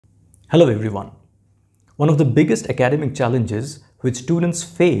Hello everyone. One of the biggest academic challenges which students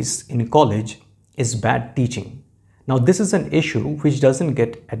face in college is bad teaching. Now this is an issue which doesn't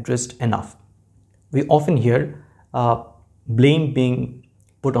get addressed enough. We often hear blame being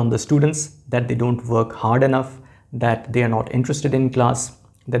put on the students that they don't work hard enough, that they are not interested in class,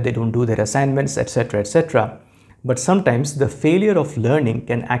 that they don't do their assignments, etc., etc. But sometimes the failure of learning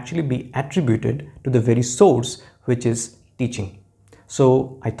can actually be attributed to the very source, which is teaching.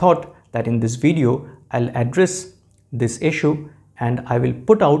 So I thought that in this video, I'll address this issue and I will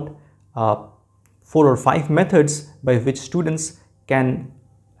put out 4 or 5 methods by which students can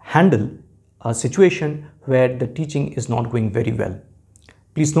handle a situation where the teaching is not going very well.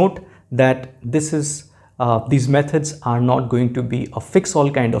 Please note that these methods are not going to be a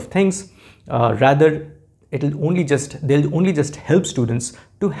fix-all kind of things. Rather, they'll only just help students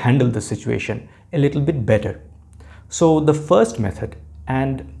to handle the situation a little bit better. So the first method,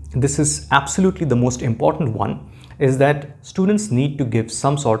 and this is absolutely the most important one, is that students need to give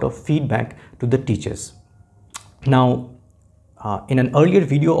some sort of feedback to the teachers. Now, in an earlier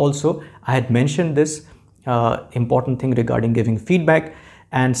video also, I had mentioned this important thing regarding giving feedback,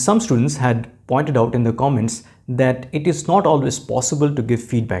 and some students had pointed out in the comments that it is not always possible to give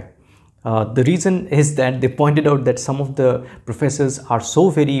feedback. The reason is that they pointed out that some of the professors are so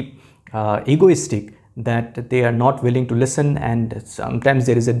very egoistic that they are not willing to listen, and sometimes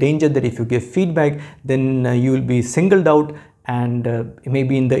there is a danger that if you give feedback, then you will be singled out, and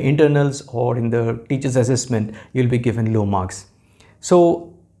maybe in the internals or in the teacher's assessment you will be given low marks.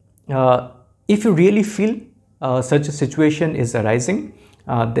 So if you really feel such a situation is arising,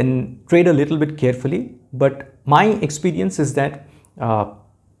 then tread a little bit carefully. But my experience is that no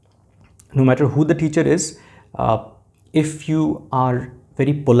matter who the teacher is, if you are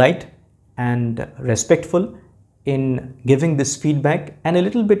very polite and respectful in giving this feedback and a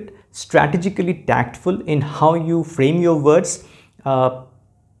little bit strategically tactful in how you frame your words,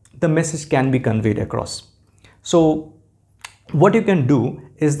 the message can be conveyed across. So what you can do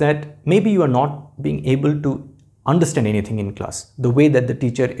is that maybe you are not being able to understand anything in class, the way that the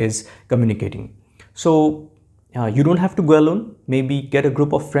teacher is communicating. So you don't have to go alone. Maybe get a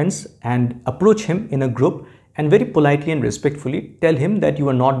group of friends and approach him in a group and very politely and respectfully tell him that you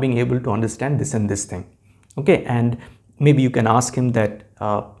are not being able to understand this and this thing. Okay, and maybe you can ask him that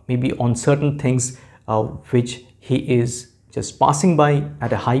maybe on certain things which he is just passing by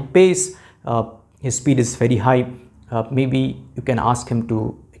at a high pace, his speed is very high. Maybe you can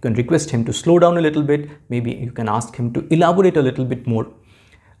request him to slow down a little bit. Maybe you can ask him to elaborate a little bit more.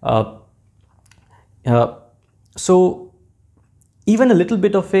 So even a little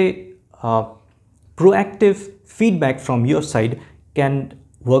bit of a proactive feedback from your side can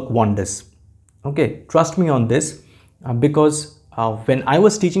work wonders. Okay, trust me on this, because when I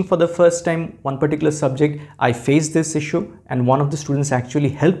was teaching for the first time one particular subject, I faced this issue, and one of the students actually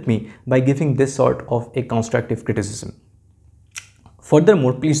helped me by giving this sort of a constructive criticism.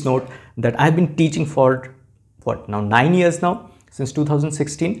 Furthermore, please note that I've been teaching for 9 years now, since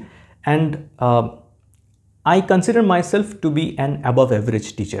 2016, and I consider myself to be an above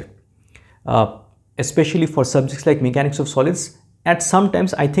average teacher, especially for subjects like mechanics of solids. At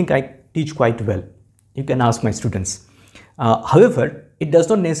sometimes I think I teach quite well. You can ask my students. However, it does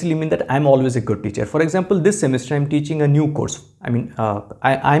not necessarily mean that I'm always a good teacher. For example, this semester I'm teaching a new course.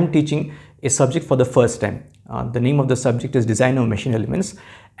 I'm teaching a subject for the first time. The name of the subject is Design of Machine Elements,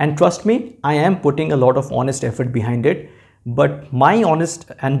 and trust me, I am putting a lot of honest effort behind it, but my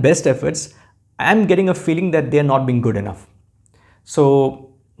honest and best efforts, I am getting a feeling that they are not being good enough. So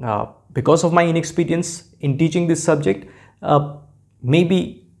because of my inexperience in teaching this subject,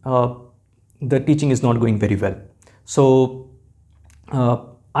 maybe the teaching is not going very well. So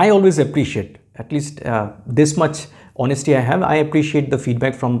I always appreciate, at least this much honesty I have, I appreciate the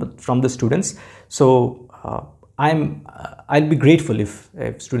feedback from the students. So I'll be grateful if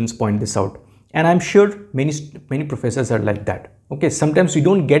students point this out, and I'm sure many professors are like that. Okay, sometimes we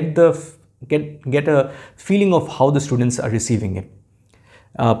don't get a feeling of how the students are receiving it,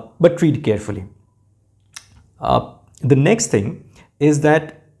 but read carefully. The next thing is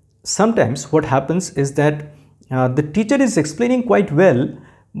that sometimes what happens is that the teacher is explaining quite well,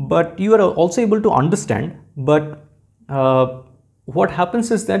 but you are also able to understand, but what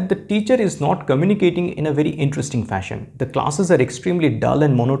happens is that the teacher is not communicating in a very interesting fashion. The classes are extremely dull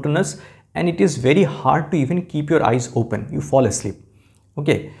and monotonous, and it is very hard to even keep your eyes open. You fall asleep.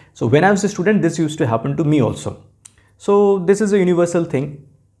 Okay, so when I was a student, this used to happen to me also. So this is a universal thing.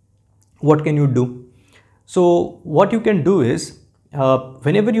 What can you do? So what you can do is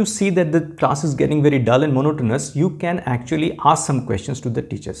whenever you see that the class is getting very dull and monotonous, you can actually ask some questions to the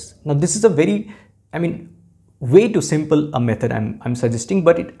teachers. Now, this is a very, way too simple a method I'm suggesting,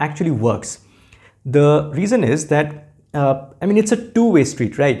 but it actually works. The reason is that, it's a two-way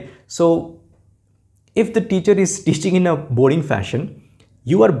street, right? So, if the teacher is teaching in a boring fashion,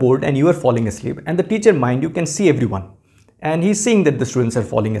 you are bored and you are falling asleep, and the teacher mind, you can see everyone, and he's seeing that the students are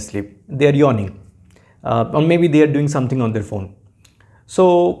falling asleep, they are yawning, or maybe they are doing something on their phone.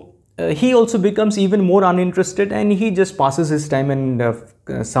 So he also becomes even more uninterested, and he just passes his time and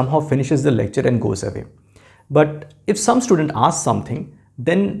somehow finishes the lecture and goes away. But if some student asks something,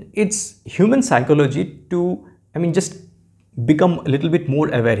 then it's human psychology to, just become a little bit more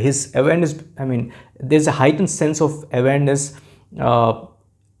aware. His awareness, there's a heightened sense of awareness, an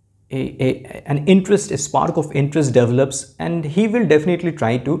interest, a spark of interest develops, and he will definitely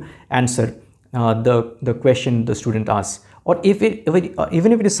try to answer the question the student asks. Or even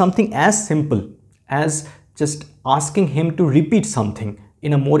if it is something as simple as just asking him to repeat something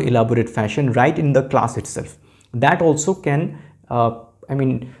in a more elaborate fashion right in the class itself, that also can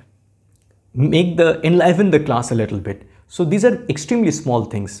enliven the class a little bit. So these are extremely small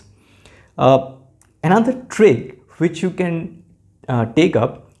things. Another trick which you can take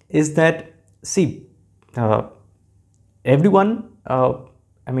up is that, see, everyone,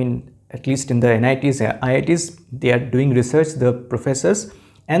 at least in the NITs, IITs, they are doing research, the professors,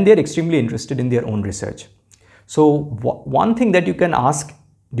 and they are extremely interested in their own research. So one thing that you can ask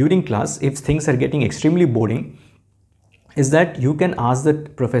during class, if things are getting extremely boring, is that you can ask the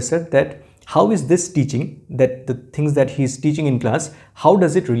professor that how is this teaching, that the things that he is teaching in class, how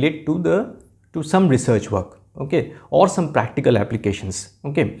does it relate to some research work, okay, or some practical applications,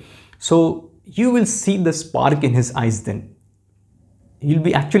 okay. So you will see the spark in his eyes then. You'll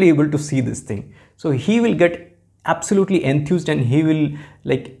be actually able to see this thing. So he will get absolutely enthused, and he will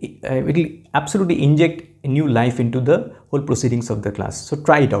it will absolutely inject a new life into the whole proceedings of the class. So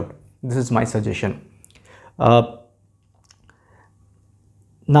try it out. This is my suggestion.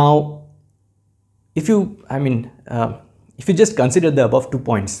 Now, if you just consider the above 2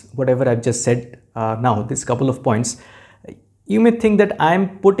 points, whatever I've just said now, this couple of points, you may think that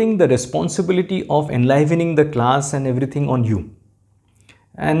I'm putting the responsibility of enlivening the class and everything on you.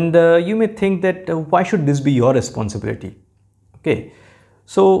 And you may think that why should this be your responsibility? Okay,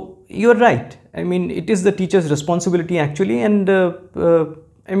 so you're right. It is the teacher's responsibility actually, and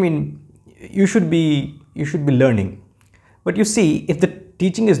you should be learning. But you see, if the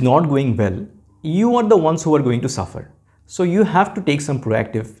teaching is not going well, you are the ones who are going to suffer. So you have to take some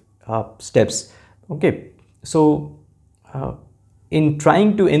proactive steps. Okay, so in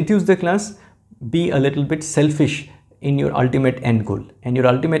trying to enthuse the class, be a little bit selfish in your ultimate end goal, and your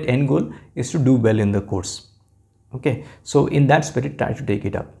ultimate end goal is to do well in the course. Okay, so in that spirit, try to take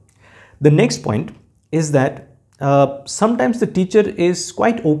it up. The next point is that sometimes the teacher is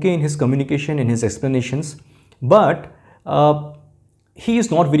quite okay in his communication, in his explanations, but he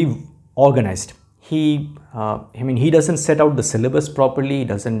is not very organized. He doesn't set out the syllabus properly. He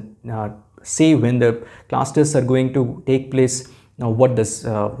doesn't say when the class tests are going to take place. Now, what this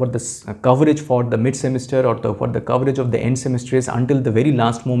coverage for the mid semester or what the coverage of the end semester is until the very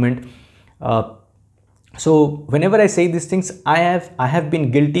last moment. So whenever I say these things, I have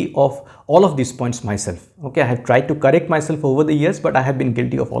been guilty of all of these points myself. Okay, I have tried to correct myself over the years, but I have been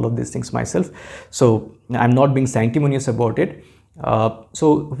guilty of all of these things myself. So I'm not being sanctimonious about it.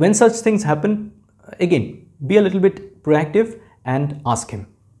 So when such things happen, again, be a little bit proactive and ask him.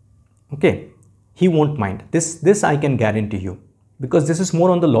 Okay, he won't mind. This I can guarantee you, because this is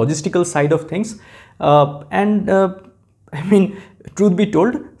more on the logistical side of things. Truth be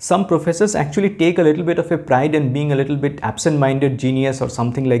told, some professors actually take a little bit of a pride in being a little bit absent-minded genius or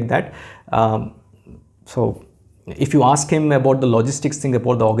something like that. So if you ask him about the logistics thing,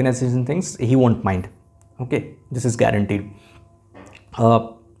 about the organization things, he won't mind. Okay, this is guaranteed.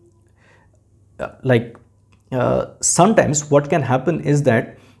 Sometimes what can happen is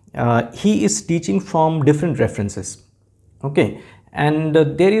that he is teaching from different references. Okay, and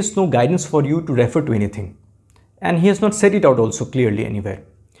there is no guidance for you to refer to anything, and he has not set it out also clearly anywhere.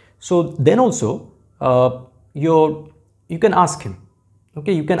 So then also you can ask him.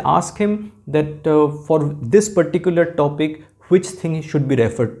 Okay, you can ask him that for this particular topic, which thing should be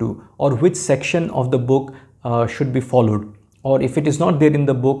referred to, or which section of the book should be followed, or if it is not there in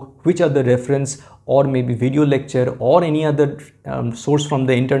the book, which other reference or maybe video lecture or any other source from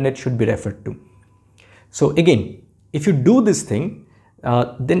the internet should be referred to. So again, if you do this thing,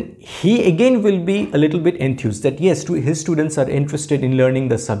 then he again will be a little bit enthused that yes, his students are interested in learning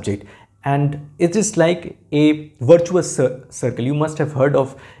the subject, and it is like a virtuous circle. You must have heard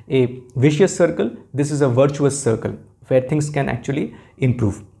of a vicious circle. This is a virtuous circle where things can actually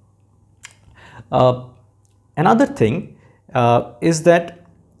improve. Another thing is that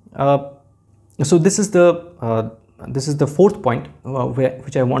so this is the fourth point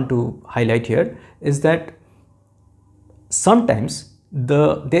which I want to highlight here, is that sometimes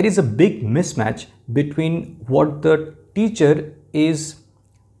there is a big mismatch between what the teacher is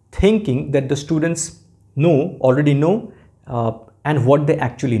thinking that the students already know and what they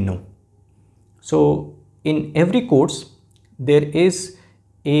actually know. So in every course there is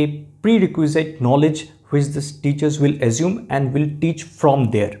a prerequisite knowledge which the teachers will assume and will teach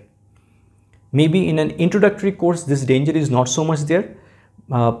from there. Maybe in an introductory course this danger is not so much there,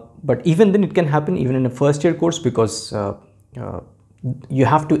 but even then it can happen even in a first year course, because we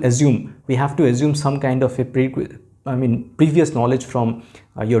have to assume some kind of a previous knowledge from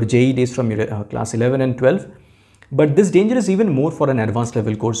your JEE days, from your class 11 and 12. But this danger is even more for an advanced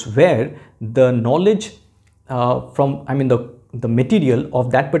level course, where the knowledge the material of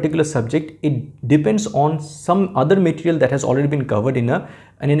that particular subject, it depends on some other material that has already been covered in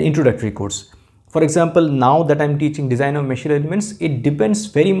an introductory course. For example, now that I'm teaching design of machine elements, it depends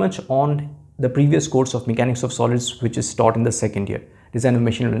very much on the previous course of mechanics of solids, which is taught in the second year. Design of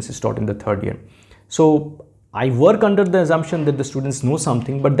machine elements is taught in the third year. So I work under the assumption that the students know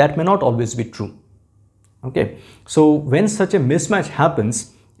something, but that may not always be true. Okay, so when such a mismatch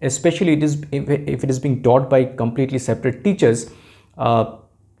happens, especially if it is being taught by completely separate teachers,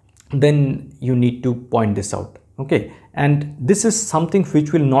 then you need to point this out. Okay, and this is something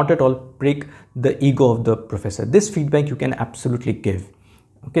which will not at all break the ego of the professor. This feedback you can absolutely give.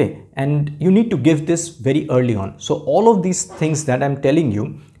 Okay, and you need to give this very early on. So all of these things that I'm telling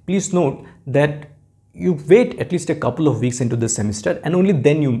you, please note that you wait at least a couple of weeks into the semester and only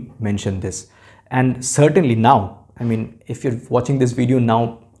then you mention this. And certainly now, if you're watching this video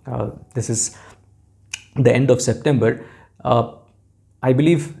now, this is the end of September, I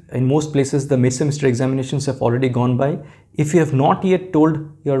believe in most places the mid-semester examinations have already gone by. If you have not yet told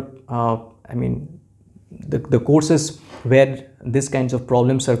your the courses where these kinds of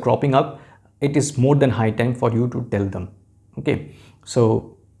problems are cropping up, it is more than high time for you to tell them. Okay,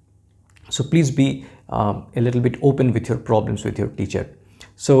 so please be a little bit open with your problems with your teacher.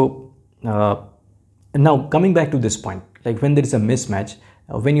 So now coming back to this point, like when there is a mismatch,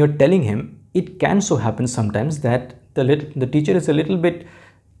 when you're telling him, it can so happen sometimes that the teacher is a little bit,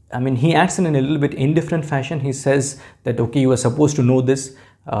 he acts in a little bit indifferent fashion. He says that, okay, you are supposed to know this.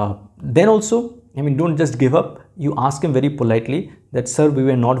 Then also, don't just give up. You ask him very politely that, sir, we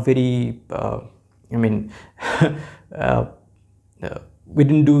were not very, we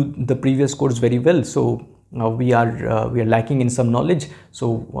didn't do the previous course very well. So we are lacking in some knowledge.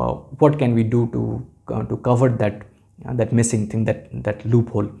 So what can we do to cover that missing thing, that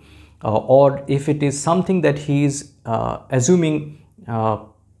loophole? Or if it is something that he is assuming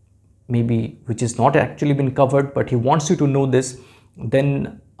maybe which is not actually been covered, but he wants you to know this,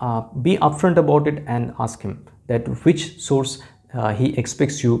 then be upfront about it and ask him that which source he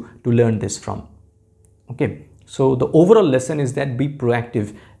expects you to learn this from. Okay, so the overall lesson is that be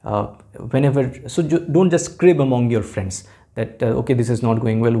proactive so don't just crib among your friends that okay, this is not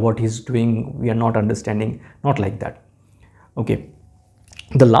going well, what he's doing we are not understanding, not like that. Okay,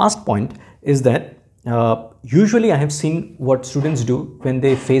 the last point is that usually I have seen what students do when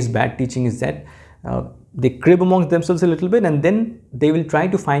they face bad teaching is that they crib amongst themselves a little bit, and then they will try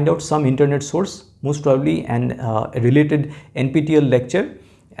to find out some internet source, most probably a related NPTEL lecture,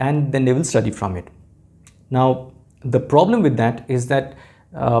 and then they will study from it. Now the problem with that is that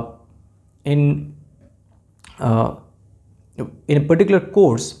in a particular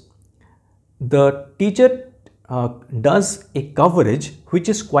course, the teacher does a coverage which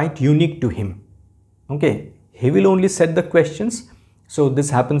is quite unique to him. Okay, he will only set the questions. So this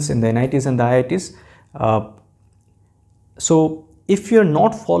happens in the NITs and the IITs. So if you're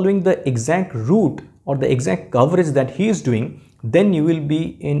not following the exact route or the exact coverage that he is doing, then you will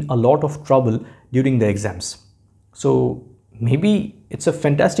be in a lot of trouble during the exams. So maybe it's a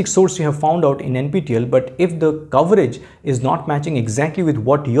fantastic source you have found out in NPTEL, but if the coverage is not matching exactly with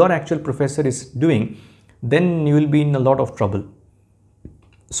what your actual professor is doing, then you will be in a lot of trouble.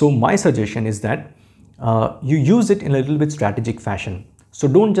 So my suggestion is that you use it in a little bit strategic fashion. So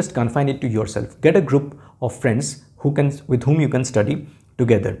don't just confine it to yourself. Get a group of friends with whom you can study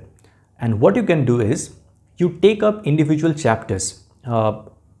together. And what you can do is you take up individual chapters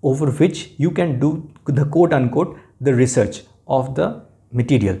over which you can do the quote unquote the research of the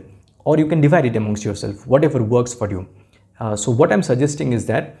material, or you can divide it amongst yourself, whatever works for you. So what I'm suggesting is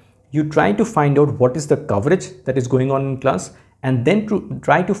that you try to find out what is the coverage that is going on in class, and then to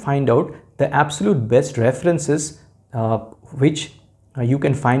try to find out the absolute best references which you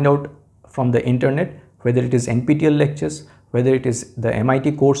can find out from the internet, whether it is NPTEL lectures, whether it is the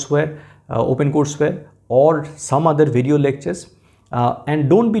MIT courseware, open courseware, or some other video lectures. And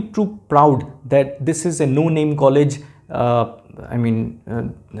don't be too proud that this is a no-name college. I mean,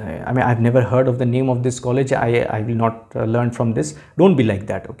 I've never heard of the name of this college. I will not learn from this. Don't be like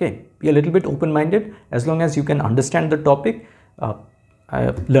that. Okay, be a little bit open-minded. As long as you can understand the topic,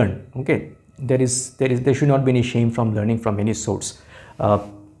 learn. Okay, there should not be any shame from learning from any sorts. But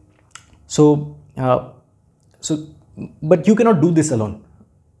you cannot do this alone.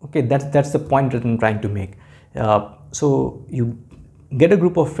 Okay, that's the point that I'm trying to make. So you get a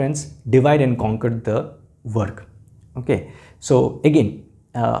group of friends, divide and conquer the work. Okay, so again,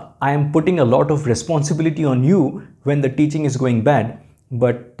 I am putting a lot of responsibility on you when the teaching is going bad,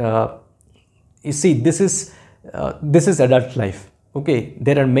 but you see, this is adult life. Okay,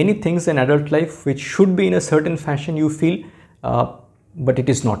 there are many things in adult life which should be in a certain fashion, you feel, but it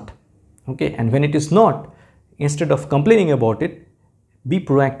is not. Okay, and when it is not, instead of complaining about it, be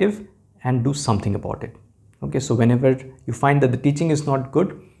proactive and do something about it. Okay, so whenever you find that the teaching is not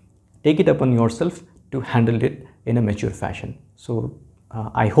good, take it upon yourself to handle it in a mature fashion. So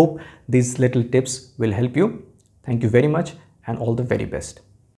I hope these little tips will help you. Thank you very much and all the very best.